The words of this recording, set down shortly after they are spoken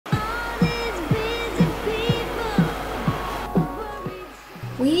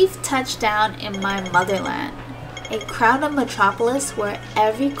We've touched down in my motherland, a crowded metropolis where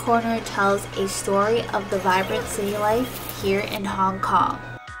every corner tells a story of the vibrant city life here in Hong Kong.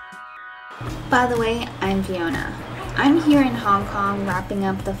 By the way, I'm Fiona. I'm here in Hong Kong wrapping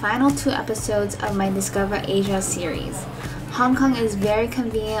up the final 2 episodes of my Discover Asia series. Hong Kong is very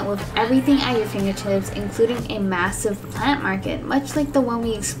convenient with everything at your fingertips, including a massive plant market, much like the one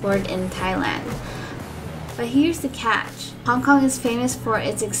we explored in Thailand. But here's the catch. Hong Kong is famous for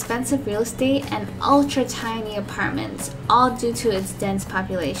its expensive real estate and ultra-tiny apartments, all due to its dense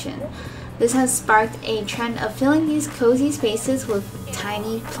population. This has sparked a trend of filling these cozy spaces with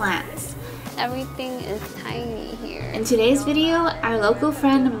tiny plants. Everything is tiny here. In today's video, our local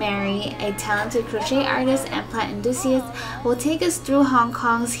friend Mary, a talented crochet artist and plant enthusiast, will take us through Hong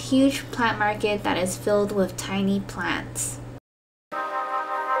Kong's huge plant market that is filled with tiny plants.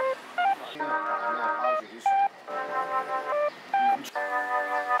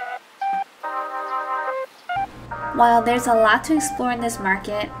 While there's a lot to explore in this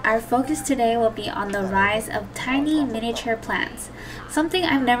market, our focus today will be on the rise of tiny miniature plants, something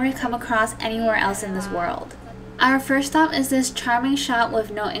I've never come across anywhere else in this world. Our first stop is this charming shop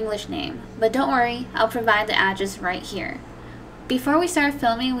with no English name, but don't worry, I'll provide the address right here. Before we start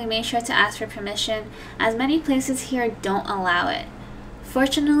filming, we made sure to ask for permission, as many places here don't allow it.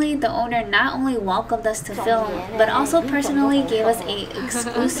 Fortunately, the owner not only welcomed us to film, but also personally gave us an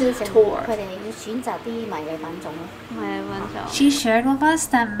exclusive tour. She shared with us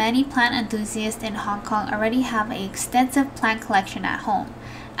that many plant enthusiasts in Hong Kong already have an extensive plant collection at home.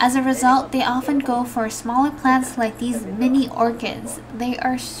 As a result, they often go for smaller plants like these mini orchids. They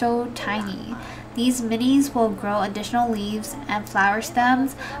are so tiny. These minis will grow additional leaves and flower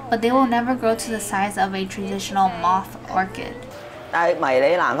stems, but they will never grow to the size of a traditional moth orchid. 但係迷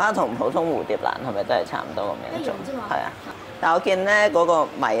你蘭花同普通蝴蝶蘭係咪都係差唔多咁樣種？係啊，但我見咧嗰個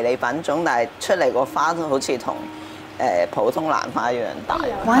迷你品種，但係出嚟個花都好似同普通蘭花一樣大。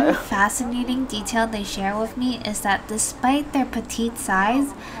One fascinating detail they share with me is that despite their petite size,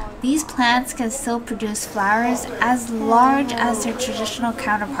 these plants can still produce flowers as large as their traditional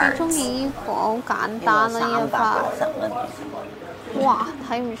counterparts. 中意呢個好簡單啦，呢一花。哇，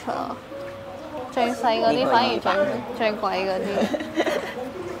睇唔出啊！ 最細嗰啲反而最貴嗰啲，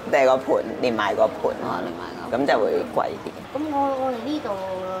定係個盤連埋個盤，咁就會貴啲。咁我哋呢度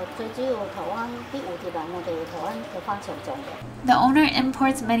最主要台灣啲蝴蝶蘭，我哋台灣嘅花場種嘅。The owner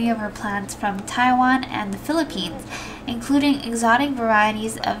imports many of her plants from Taiwan and the Philippines, including exotic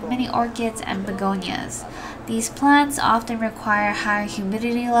varieties of mini orchids and begonias. These plants often require higher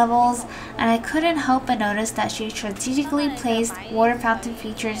humidity levels, and I couldn't help but notice that she strategically placed water fountain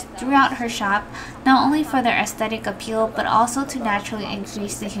features throughout her shop, not only for their aesthetic appeal, but also to naturally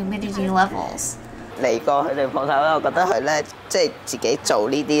increase the humidity levels. 嚟過佢哋鋪頭咧，我覺得佢咧即係自己做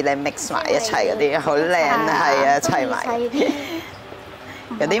呢啲咧 mix 埋一齊嗰啲好靚，係啊，砌埋。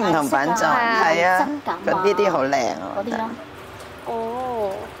有啲唔同品種，係啊，咁呢啲好靚我覺得。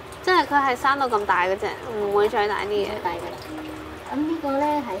哦，即係佢係生到咁大嘅啫，唔會再大啲嘅。大嘅。咁呢個咧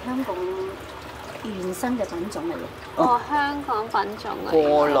係香港原生嘅品種嚟嘅。哦，香港品種嚟。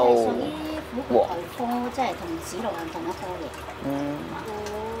過路。屬於虎骨頭科，即係同紫羅蘭同一科嘅。嗯。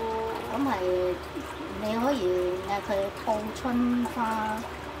咁係你可以佢報春花，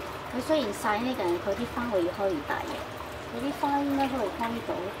佢雖然細呢，但係佢啲花可以開越大嘅。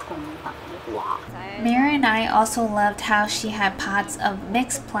 Mary and I also loved how she had pots of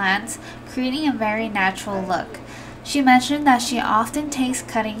mixed plants, creating a very natural look. She mentioned that she often takes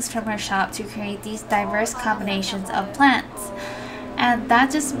cuttings from her shop to create these diverse combinations of plants. And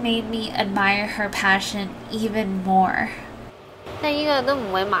that just made me admire her passion even more. 即係呢個都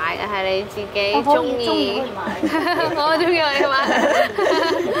唔會買嘅，係你自己中意。我中意你買。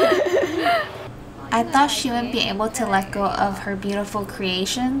 I thought she wouldn't be able to let go of her beautiful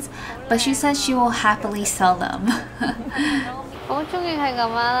creations, but she said she will happily sell them. 我中意係咁樣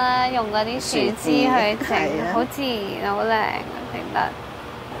啦，用嗰啲樹枝去整，好自然，好靚，整得。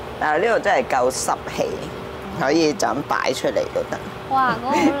但係呢度真係夠濕氣，可以就咁擺出嚟都得。哇，嗰個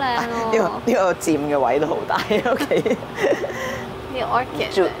好靚喎！呢個佔嘅位都好大屋企。啲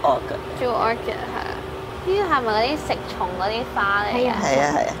orchid。Jewel orchid 係啊，呢啲係咪嗰啲食蟲嗰啲花嚟㗎？係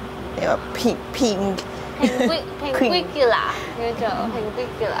啊係啊。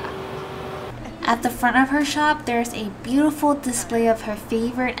 At the front of her shop, there's a beautiful display of her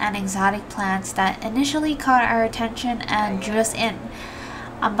favorite and exotic plants that initially caught our attention and drew us in.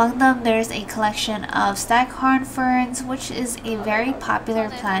 Among them, there's a collection of staghorn ferns, which is a very popular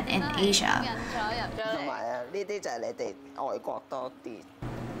plant in Asia.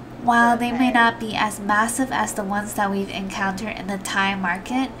 While they may not be as massive as the ones that we've encountered in the Thai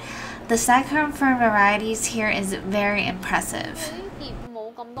market, the Staghorn fern varieties here is very impressive.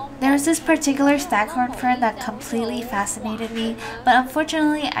 There's this particular staghorn fern that completely fascinated me, but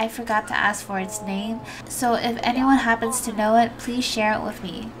unfortunately I forgot to ask for its name, so if anyone happens to know it, please share it with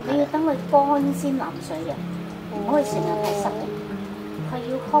me. 你要等佢乾先淋水嘅，唔可以成日係濕嘅。佢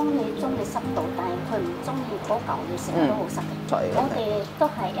要空氣中嘅濕度，但係佢唔中意嗰嚿嘢成日都好濕嘅。我哋都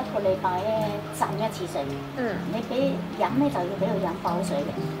係一個禮拜咧浸一次水。你俾飲咧就要俾佢飲飽水嘅。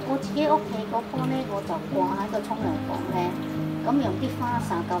我自己屋企嗰棵咧，我就掛喺個沖涼房咧。 咁用啲花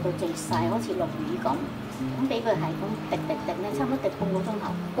灑校到最細，好似落雨咁，咁俾佢係咁滴滴滴咧，差唔多滴半個鐘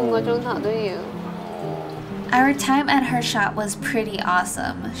頭。半個鐘頭都要。Our time at her shop was pretty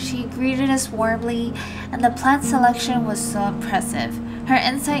awesome. She greeted us warmly, and the plant selection was so impressive. Her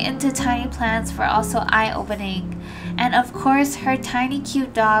insight into tiny plants were also eye-opening. And of course, her tiny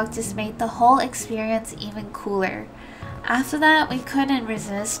cute dog just made the whole experience even cooler. After that, we couldn't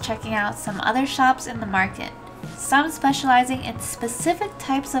resist checking out some other shops in the market. Some specializing in specific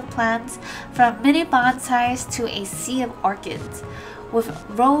types of plants, from mini bonsais to a sea of orchids, with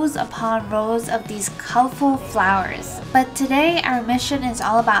rows upon rows of these colorful flowers. But today our mission is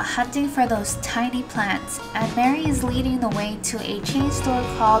all about hunting for those tiny plants, and Mary is leading the way to a chain store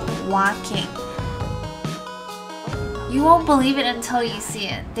called Wa King. You won't believe it until you see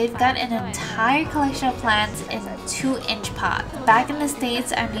it. They've got an entire collection of plants in 2-inch pots. Back in the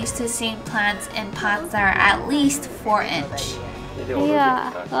States, I'm used to seeing plants in pots that are at least 4-inch. 呢個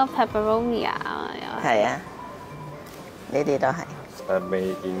嗰個 pepperonia 係啊，呢啲都係。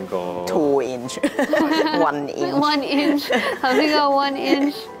未見過。2 inch 1 inch 1 inch 頭先個1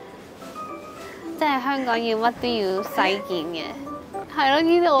 inch， 即係香港要乜都要細件嘅。係咯，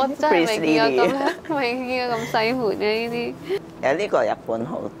呢啲我真係未見過咁，未見過咁細盤嘅呢啲。有呢個日本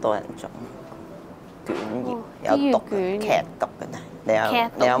好多人種捲葉，有毒劇毒嘅，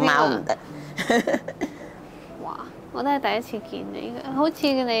你有貓唔得。哇！我都係第一次見呢個，好似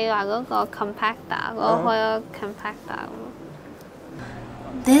你話嗰個 compactor 嗰個 compactor 咁。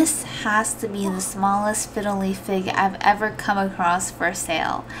This has to be the smallest fiddle leaf fig I've ever come across for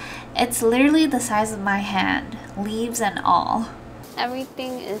sale. It's literally the size of my hand, leaves and all.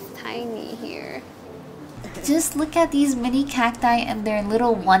 Everything is tiny here. Just look at these mini cacti in their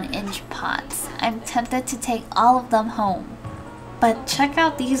little 1-inch pots. I'm tempted to take all of them home. But check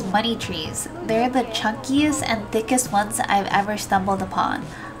out these money trees. They're the chunkiest and thickest ones I've ever stumbled upon.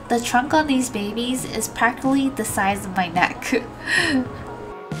 The trunk on these babies is practically the size of my neck.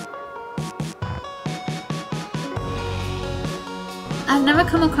 I've never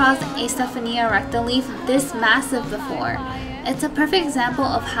come across a Stephania recta leaf this massive before. It's a perfect example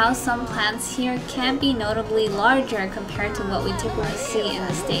of how some plants here can be notably larger compared to what we typically see in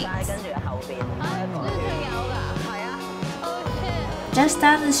the States. Just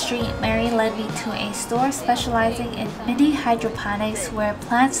down the street, Mary led me to a store specializing in mini hydroponics where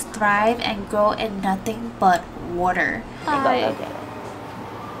plants thrive and grow in nothing but water.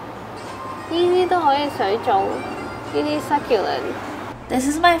 呢啲都可以水做，呢啲 succulent。 This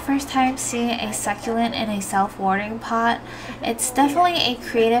is my first time seeing a succulent in a self-watering pot. It's definitely a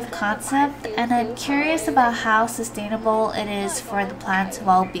creative concept, and I'm curious about how sustainable it is for the plant's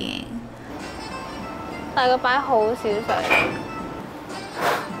well-being. 但係佢擺好少水。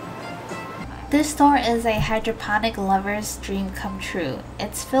 This store is a hydroponic lover's dream come true.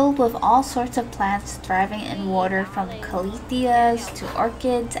 It's filled with all sorts of plants thriving in water, from caletheas to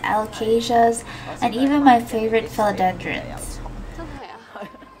orchids, alocasias, and even my favorite philodendrons.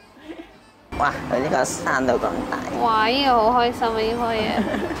 哇！佢呢個生到咁大。哇！呢個好開心啊！呢棵嘢。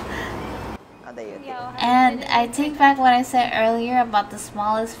And I take back what I said earlier about the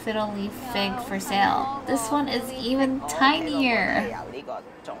smallest fiddle leaf fig for sale. This one is even tinier.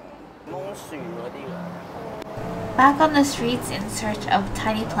 Back on the streets in search of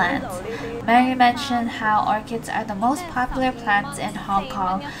tiny plants, Mary mentioned how orchids are the most popular plants in Hong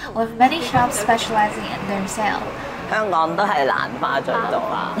Kong, with many shops specializing in their sale. 香港都係蘭花最多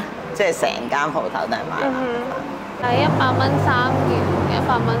啦，即係成間鋪頭都係賣蘭花。係100蚊3件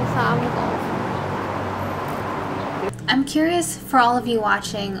，100蚊3個。 I'm curious, for all of you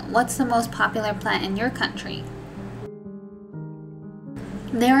watching, what's the most popular plant in your country?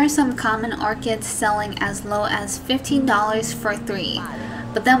 There are some common orchids selling as low as $15 for 3,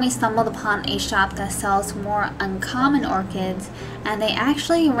 but then we stumbled upon a shop that sells more uncommon orchids, and they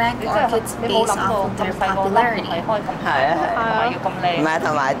actually rank orchids based off of their popularity. 係啊，唔係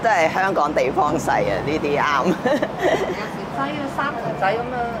同埋都係香港地方細啊，呢啲啱。有時擠要3條仔咁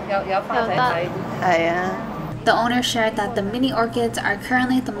樣，有塊仔仔。係啊。The owner shared that the mini orchids are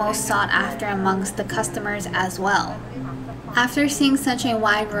currently the most sought after amongst the customers as well. After seeing such a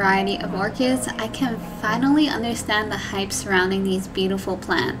wide variety of orchids, I can finally understand the hype surrounding these beautiful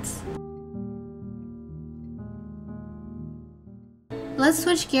plants. Let's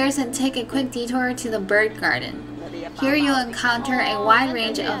switch gears and take a quick detour to the bird garden. Here you'll encounter a wide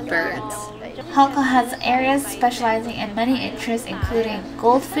range of birds. Hong Kong has areas specializing in many interests including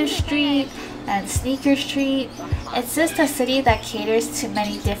Goldfish Street and Sneaker Street. It's just a city that caters to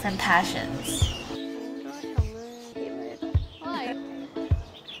many different passions.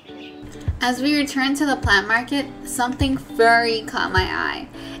 As we return to the plant market, something furry caught my eye.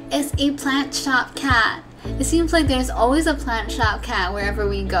 It's a plant shop cat. It seems like there's always a plant shop cat wherever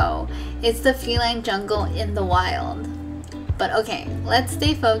we go. It's the Feline Jungle in the wild. But okay, let's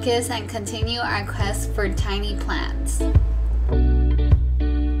stay focused and continue our quest for tiny plants.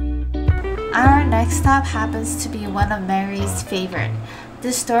 Our next stop happens to be one of Mary's favorite.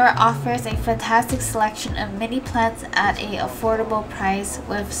 This store offers a fantastic selection of mini plants at an affordable price,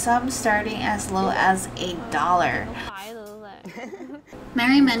 with some starting as low as $1.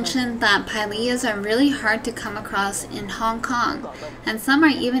 Mary mentioned that pileuas are really hard to come across in Hong Kong, and some are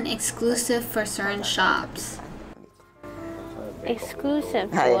even exclusive for certain shops. Exclusive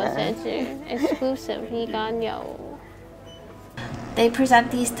喎，寫住 exclusive 依間有。 They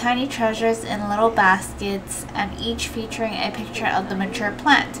present these tiny treasures in little baskets, and each featuring a picture of the mature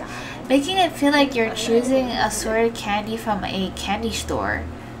plant, making it feel like you're choosing assorted candy from a candy store.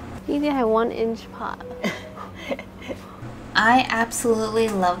 呢啲係 1-inch pot。 I absolutely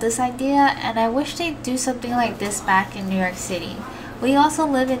love this idea, and I wish they'd do something like this back in New York City. We also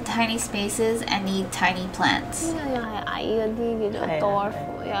live in tiny spaces and need tiny plants. 呢個又係矮嗰啲叫做 dwarf，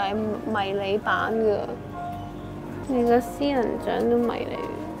 又係迷你版㗎。連個仙人掌都迷你。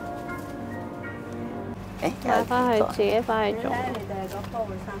買翻去自己翻去種。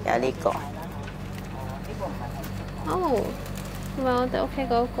有呢個。哦，咪我哋屋企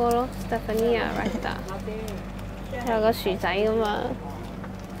嗰個咯 ，Stephania Recta。 有個薯仔㗎嘛。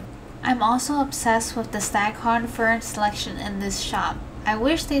 I'm also obsessed with the staghorn fern selection in this shop. I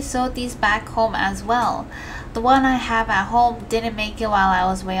wish they sold these back home as well. The one I have at home didn't make it while I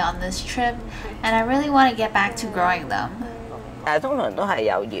was away on this trip, and I really want to get back to growing them. 但係通常都係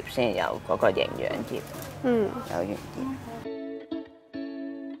有葉先有嗰個營養葉。有原葉。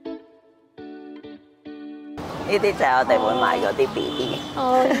呢啲就係我哋會買嗰啲 BB。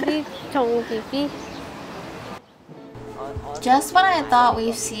哦，呢啲種 BB。 Just when I thought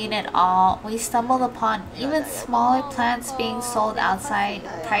we've seen it all, we stumbled upon even smaller plants being sold outside,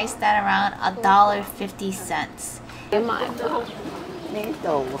 priced at around $1.50. 幾買？呢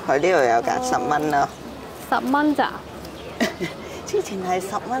度佢呢度有㗎，10蚊咯。10蚊咋？之前係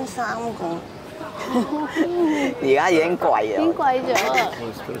10蚊3個，而家已經貴咗。已經貴咗。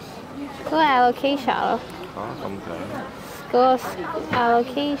嗰個 Alocasia 咯。嚇咁平？嗰個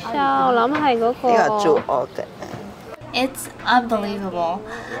Alocasia 我諗係嗰個。呢個 Jewel Orchid。 It's unbelievable.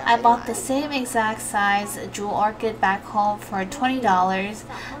 I bought the same exact size jewel orchid back home for $20.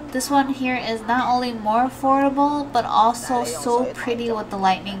 This one here is not only more affordable, but also so pretty with the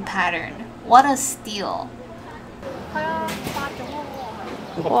lightning pattern. What a steal!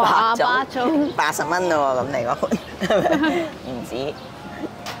 哇，8種80蚊咯喎，咁你嗰款唔止。因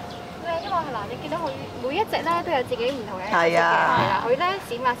為嗱，你見到佢每一隻咧都有自己唔同嘅顏色嘅，係啊，係啦，佢咧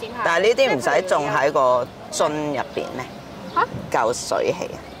閃下閃下。但係呢啲唔使種喺個樽入邊咩？嚇？夠水氣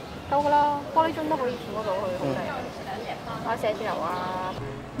啊！夠㗎啦，玻璃樽都可以儲得到佢，好靚。買寫字樓啊！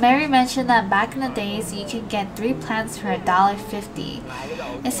 Mary mentioned that back in the days you could get 3 plants for $1.50.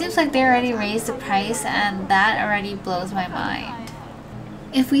 It seems like they already raised the price, and that already blows my mind.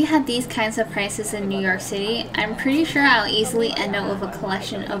 If we had these kinds of prices in New York City, I'm pretty sure I'll easily end up with a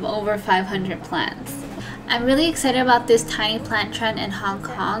collection of over 500 plants. I'm really excited about this tiny plant trend in Hong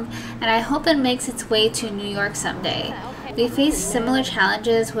Kong, and I hope it makes its way to New York someday. We face similar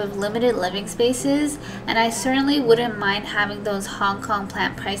challenges with limited living spaces, and I certainly wouldn't mind having those Hong Kong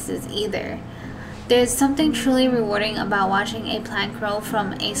plant prices either. There's something truly rewarding about watching a plant grow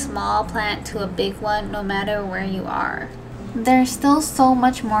from a small plant to a big one, no matter where you are. There's still so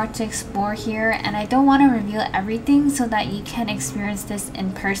much more to explore here, and I don't want to reveal everything so that you can experience this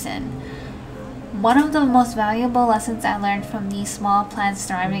in person. One of the most valuable lessons I learned from these small plants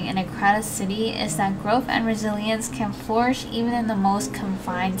thriving in a crowded city is that growth and resilience can flourish even in the most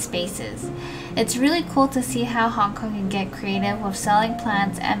confined spaces. It's really cool to see how Hong Kong can get creative with selling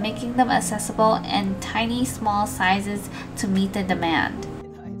plants and making them accessible in tiny, small sizes to meet the demand.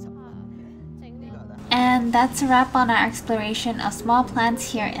 And And that's a wrap on our exploration of small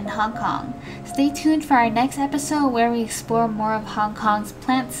plants here in Hong Kong. Stay tuned for our next episode where we explore more of Hong Kong's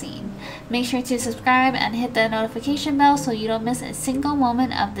plant scene. Make sure to subscribe and hit the notification bell so you don't miss a single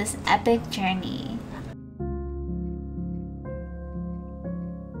moment of this epic journey.